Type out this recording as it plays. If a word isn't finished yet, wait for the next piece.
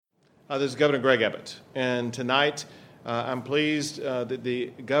This is Governor Greg Abbott, and tonight I'm pleased that the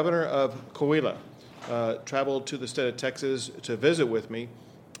governor of Coahuila traveled to the state of Texas to visit with me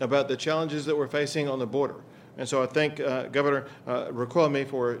about the challenges that we're facing on the border. And so I thank Governor Riquelme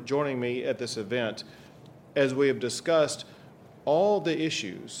for joining me at this event as we have discussed all the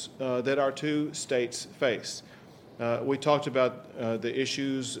issues that our two states face. We talked about the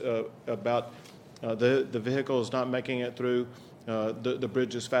issues about the vehicles not making it through the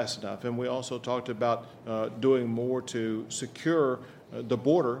bridges fast enough. And we also talked about doing more to secure the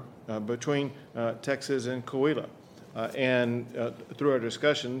border between Texas and Coahuila. And through our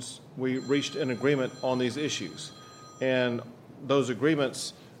discussions, we reached an agreement on these issues. And those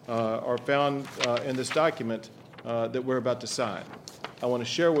agreements are found in this document that we're about to sign. I want to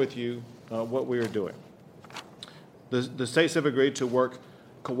share with you what we are doing. The states have agreed to work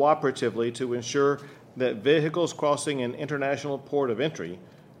cooperatively to ensure that vehicles crossing an international port of entry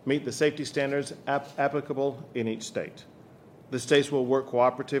meet the safety standards applicable in each state. The states will work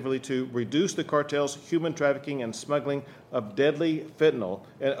cooperatively to reduce the cartel's human trafficking and smuggling of deadly fentanyl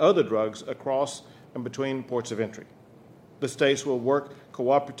and other drugs across and between ports of entry. The states will work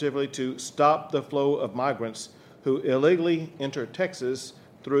cooperatively to stop the flow of migrants who illegally enter Texas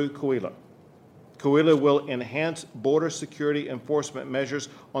through Coahuila. Coahuila will enhance border security enforcement measures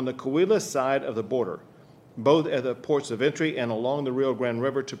on the Coahuila side of the border, both at the ports of entry and along the Rio Grande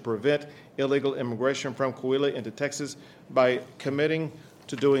River, to prevent illegal immigration from Coahuila into Texas by committing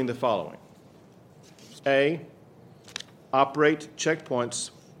to doing the following. A, operate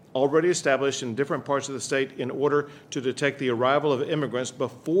checkpoints already established in different parts of the state in order to detect the arrival of immigrants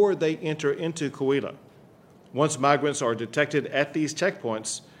before they enter into Coahuila. Once migrants are detected at these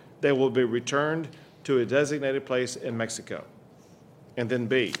checkpoints, they will be returned to a designated place in Mexico. And then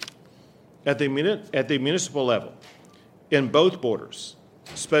B, at the municipal level, in both borders,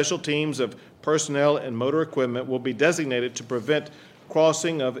 special teams of personnel and motor equipment will be designated to prevent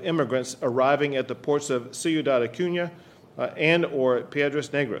crossing of immigrants arriving at the ports of Ciudad Acuña and or Piedras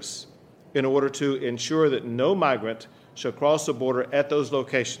Negras in order to ensure that no migrant shall cross the border at those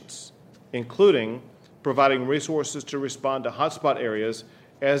locations, including providing resources to respond to hotspot areas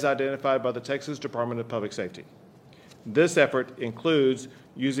as identified by the Texas Department of Public Safety. This effort includes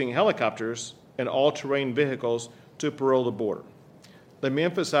using helicopters and all-terrain vehicles to patrol the border. Let me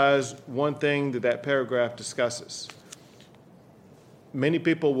emphasize one thing that paragraph discusses. Many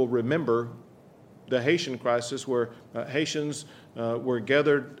people will remember the Haitian crisis, where Haitians were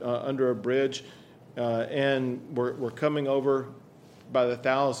gathered under a bridge and were coming over by the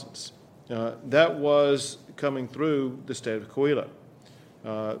thousands. That was coming through the state of Coahuila.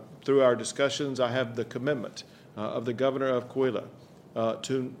 Through our discussions, I have the commitment of the governor of Coahuila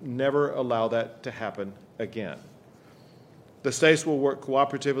to never allow that to happen again. The states will work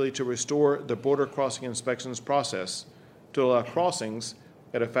cooperatively to restore the border crossing inspections process to allow crossings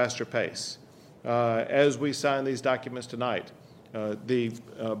at a faster pace. As we sign these documents tonight, the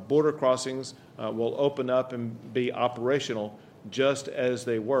border crossings will open up and be operational just as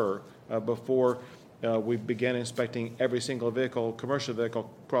they were before we began inspecting every single vehicle, commercial vehicle,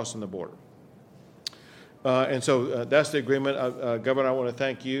 crossing the border. And so that's the agreement. Governor, I want to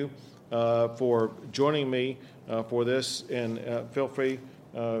thank you for joining me for this, and feel free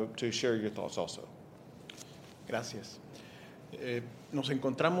to share your thoughts also. Gracias. Nos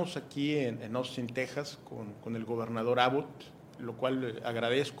encontramos aquí en Austin, Texas, con el gobernador Abbott, lo cual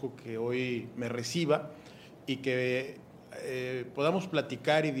agradezco que hoy me reciba y que podamos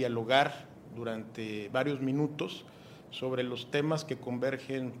platicar y dialogar durante varios minutos sobre los temas que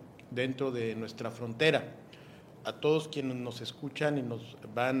convergen dentro de nuestra frontera. A todos quienes nos escuchan y nos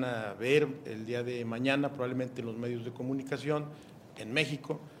van a ver el día de mañana, probablemente en los medios de comunicación en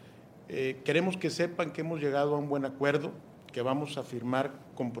México, queremos que sepan que hemos llegado a un buen acuerdo, que vamos a firmar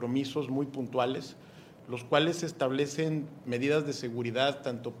compromisos muy puntuales, los cuales establecen medidas de seguridad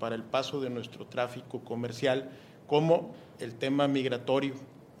tanto para el paso de nuestro tráfico comercial como el tema migratorio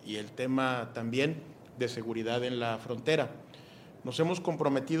y el tema también de seguridad en la frontera. Nos hemos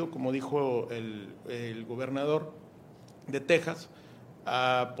comprometido, como dijo el gobernador de Texas,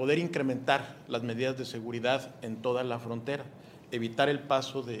 a poder incrementar las medidas de seguridad en toda la frontera, evitar el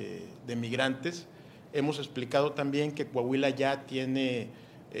paso de migrantes. Hemos explicado también que Coahuila ya tiene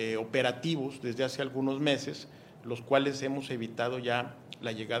operativos desde hace algunos meses, los cuales hemos evitado ya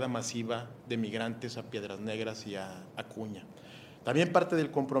la llegada masiva de migrantes a Piedras Negras y a Acuña. También parte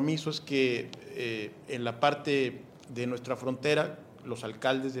del compromiso es que en la parte de nuestra frontera, los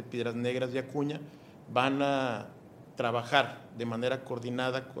alcaldes de Piedras Negras y Acuña van a trabajar de manera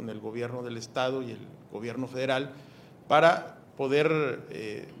coordinada con el gobierno del estado y el gobierno federal para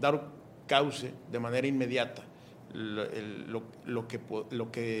poder dar cauce de manera inmediata lo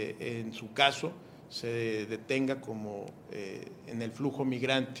que en su caso se detenga como en el flujo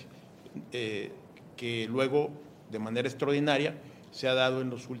migrante, que luego de manera extraordinaria se ha dado en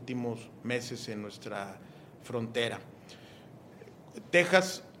los últimos meses en nuestra frontera.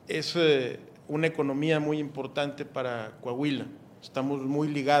 Texas es una economía muy importante para Coahuila, estamos muy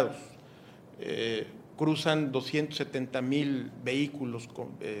ligados. Cruzan 270,000 vehículos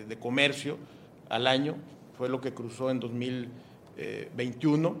de comercio al año, fue lo que cruzó en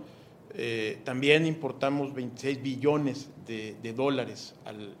 2021. También importamos 26 billones de dólares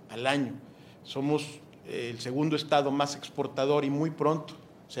al año. Somos el segundo estado más exportador y muy pronto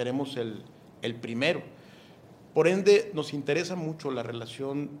seremos el primero. Por ende, nos interesa mucho la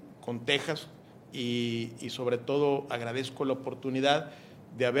relación con Texas y sobre todo agradezco la oportunidad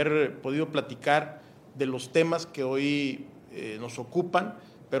de haber podido platicar de los temas que hoy nos ocupan,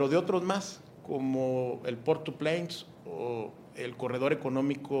 pero de otros más, como el Port to Plains o el Corredor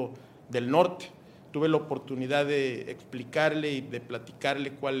Económico del Norte. Tuve la oportunidad de explicarle y de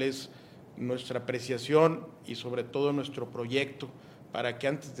platicarle cuál es nuestra apreciación y sobre todo nuestro proyecto para que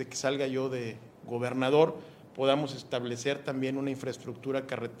antes de que salga yo de gobernador podamos establecer también una infraestructura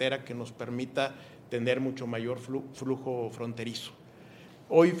carretera que nos permita tener mucho mayor flujo fronterizo.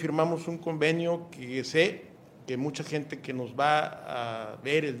 Hoy firmamos un convenio que sé que mucha gente que nos va a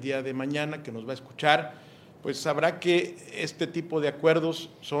ver el día de mañana, que nos va a escuchar, pues sabrá que este tipo de acuerdos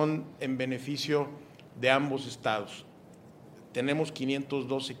son en beneficio de ambos estados. Tenemos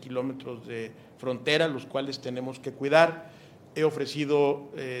 512 kilómetros de frontera, los cuales tenemos que cuidar. He ofrecido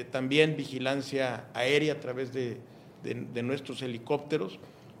también vigilancia aérea a través de nuestros helicópteros,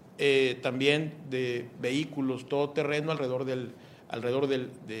 también de vehículos todoterreno alrededor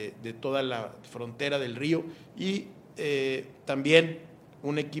de toda la frontera del río y también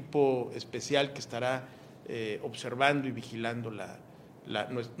un equipo especial que estará observando y vigilando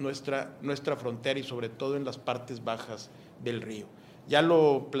nuestra frontera y sobre todo en las partes bajas del río. Ya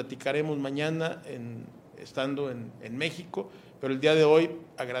lo platicaremos mañana estando en México, pero el día de hoy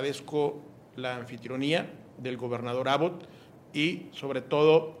agradezco la anfitrionía del gobernador Abbott y sobre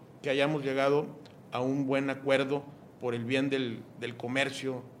todo que hayamos llegado a un buen acuerdo por el bien del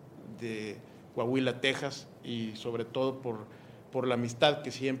comercio de Coahuila, Texas y sobre todo por la amistad que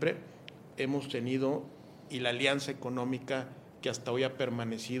siempre hemos tenido y la alianza económica que hasta hoy ha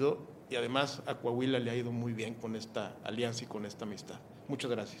permanecido y además a Coahuila le ha ido muy bien con esta alianza y con esta amistad. Muchas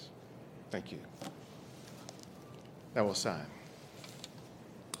gracias. Thank you. Now we'll sign.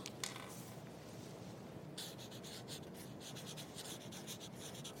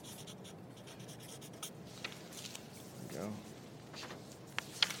 There we go.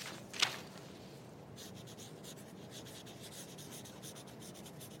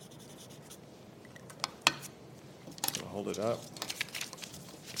 So hold it up.